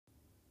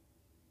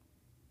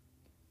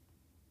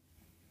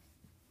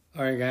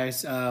All right,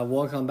 guys,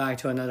 welcome back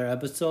to another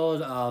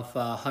episode of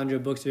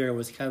 100 Books Here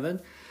with Kevin.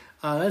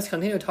 Let's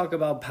continue to talk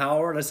about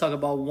power. Let's talk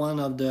about one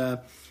of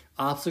the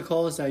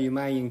obstacles that you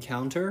might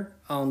encounter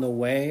on the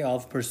way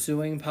of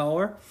pursuing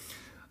power.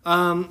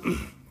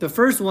 The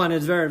first one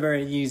is very,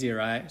 very easy,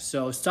 right?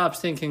 So stop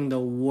thinking the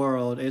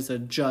world is a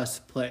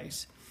just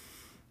place.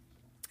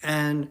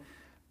 And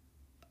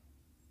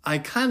I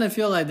kind of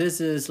feel like this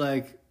is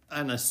like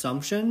an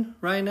assumption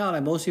right now.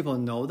 Like most people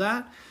know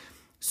that.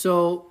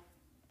 So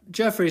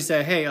Jeffrey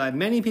said, hey,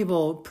 many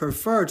people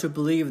prefer to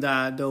believe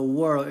that the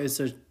world is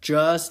a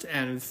just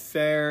and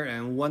fair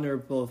and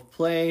wonderful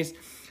place.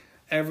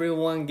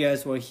 Everyone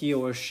gets what he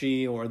or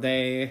she or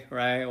they,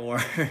 right,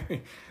 or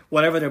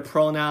whatever their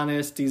pronoun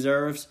is,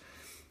 deserves.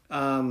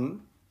 They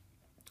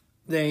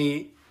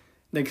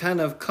kind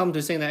of come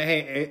to saying that,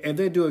 hey, if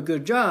they do a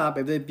good job,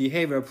 if they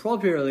behave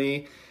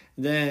appropriately,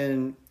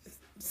 then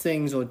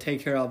things will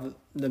take care of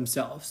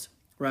themselves,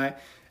 right?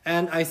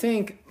 And I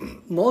think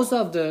most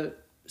of the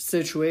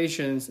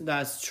situations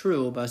that's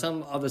true, but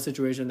some of the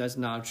situations that's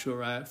not true,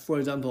 right? For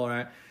example,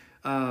 right,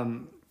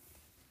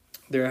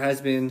 there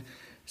has been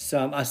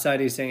some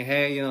study saying,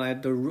 hey,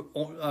 the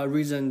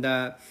reason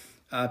that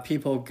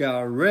people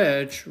got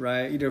rich,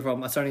 right, either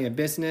from starting a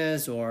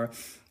business or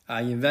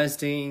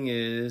investing,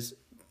 is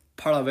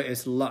part of it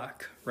is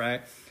luck,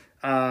 right?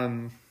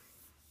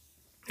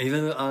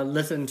 Even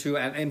listen to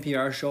an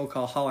NPR show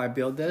called How I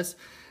Built This.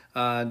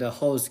 The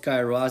host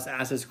Guy Raz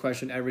asks this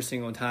question every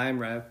single time,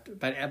 right?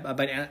 By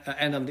the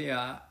end of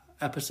the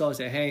episode,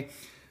 say, "Hey,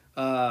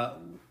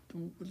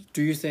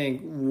 do you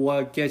think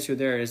what gets you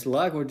there is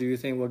luck, or do you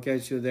think what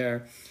gets you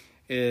there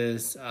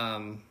is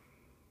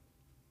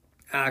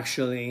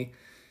actually,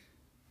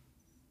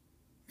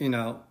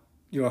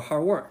 your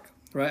hard work,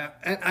 right?"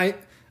 And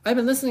I've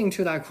been listening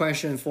to that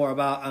question for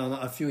about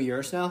a few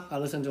years now. I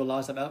listened to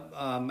lots of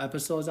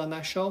episodes on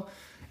that show,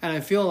 and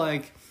I feel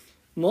like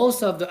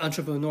most of the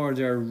entrepreneurs,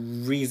 they're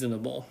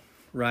reasonable,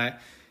 right?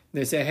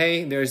 They say,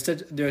 hey, there's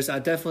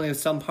definitely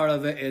some part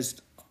of it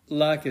is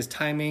luck, is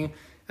timing,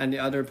 and the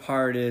other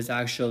part is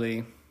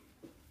actually,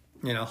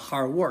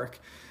 hard work.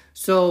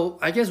 So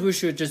I guess we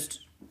should just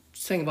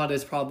think about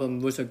this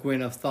problem with a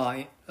grain of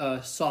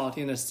salt,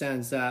 in a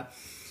sense that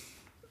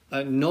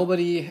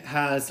nobody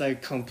has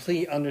like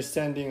complete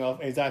understanding of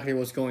exactly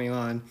what's going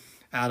on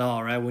at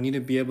all, right? We need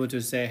to be able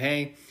to say,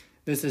 hey,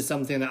 this is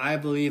something that I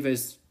believe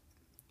is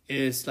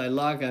like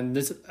luck, and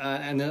this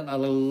and then a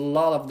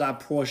lot of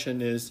that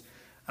portion is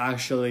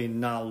actually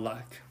not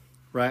luck,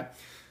 right?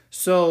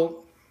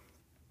 So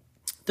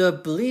the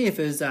belief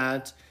is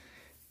that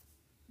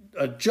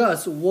a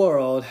just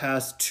world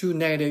has two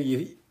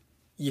negative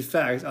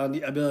effects on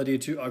the ability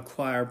to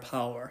acquire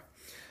power.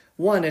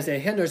 One is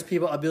it hinders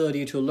people's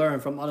ability to learn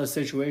from other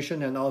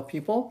situations and other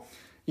people,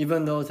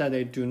 even those that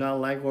they do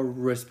not like or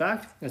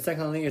respect. And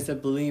secondly is the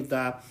belief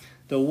that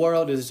the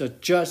world is a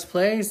just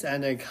place,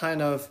 and it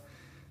kind of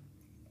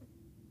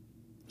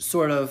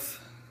sort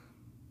of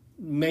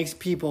makes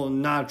people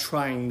not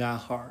trying that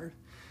hard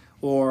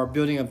or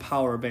building a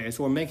power base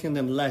or making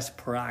them less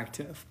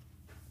proactive.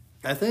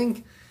 I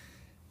think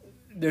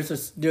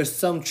there's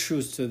some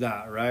truth to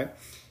that, right?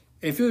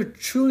 If you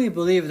truly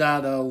believe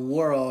that the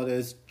world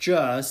is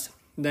just,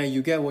 then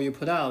you get what you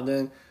put out,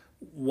 then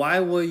why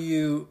will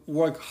you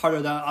work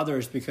harder than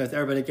others because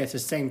everybody gets the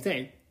same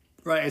thing,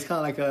 right? It's kind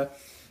of like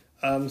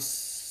a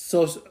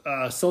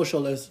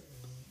socialist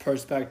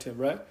perspective,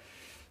 right?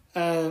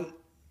 And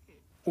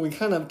we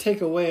kind of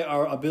take away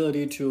our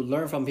ability to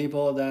learn from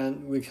people,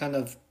 then we kind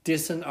of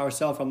distance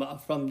ourselves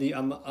from the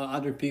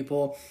other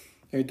people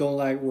you don't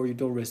like or you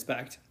don't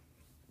respect.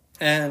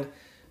 And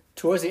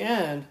towards the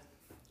end,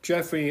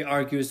 Jeffrey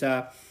argues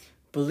that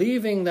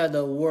believing that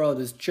the world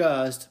is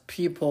just,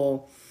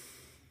 people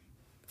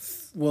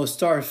will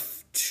start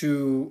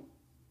to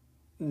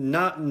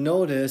not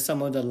notice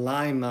some of the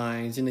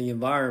landmines in the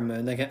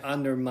environment that can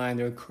undermine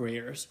their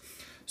careers.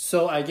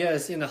 So I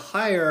guess in a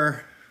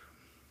higher,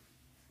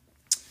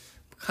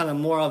 kind of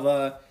more of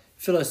a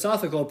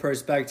philosophical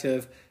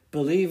perspective,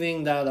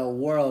 believing that a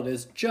world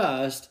is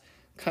just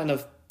kind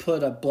of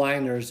put a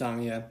blinders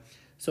on you.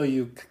 So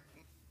you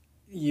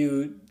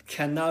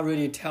cannot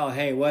really tell,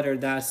 hey, whether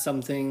that's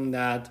something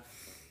that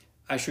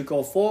I should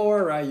go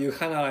forward, right? You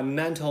kind of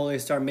mentally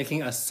start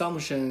making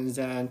assumptions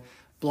and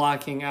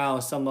blocking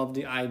out some of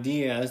the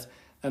ideas,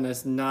 and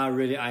it's not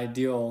really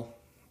ideal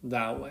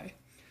that way.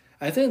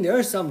 I think there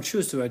is some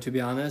truth to it, to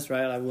be honest,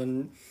 right? Like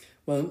when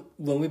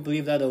we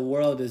believe that the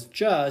world is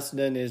just,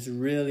 then it's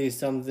really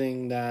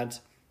something that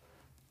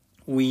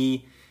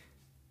we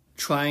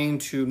trying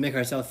to make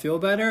ourselves feel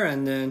better.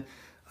 And then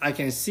I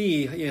can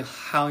see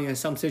how in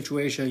some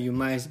situation you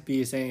might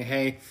be saying,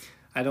 hey,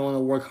 I don't want to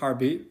work hard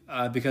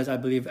because I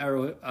believe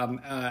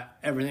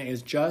everything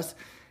is just.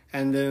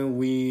 And then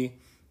we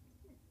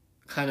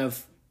kind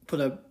of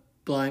put a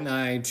blind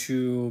eye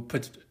to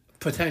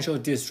potential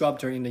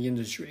disruptor in the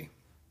industry.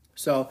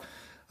 So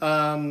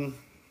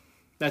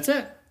that's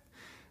it.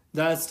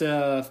 That's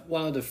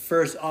one of the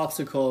first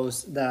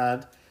obstacles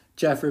that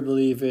Jeffrey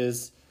believes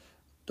is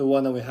the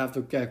one that we have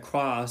to get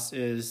across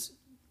is,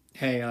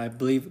 hey, I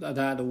believe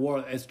that the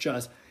world is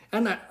just.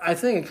 And I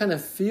think it kind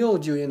of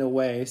fueled you in a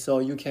way so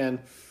you can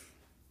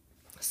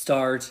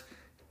start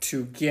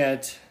to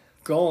get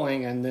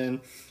going and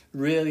then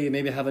really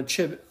maybe have a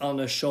chip on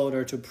the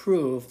shoulder to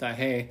prove that,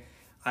 hey,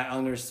 I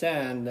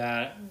understand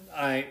that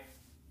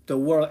the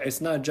world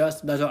is not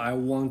just better. I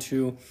want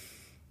to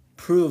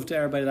prove to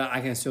everybody that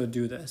I can still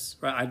do this,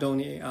 right? I don't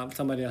need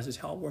somebody else's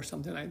help or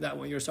something like that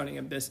when you're starting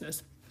a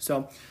business.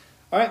 So,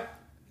 all right.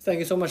 Thank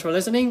you so much for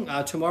listening.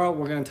 Tomorrow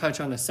we're going to touch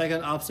on the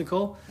second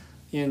obstacle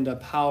in the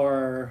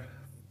power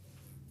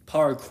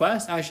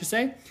quest, I should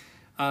say.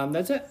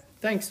 That's it.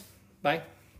 Thanks. Bye.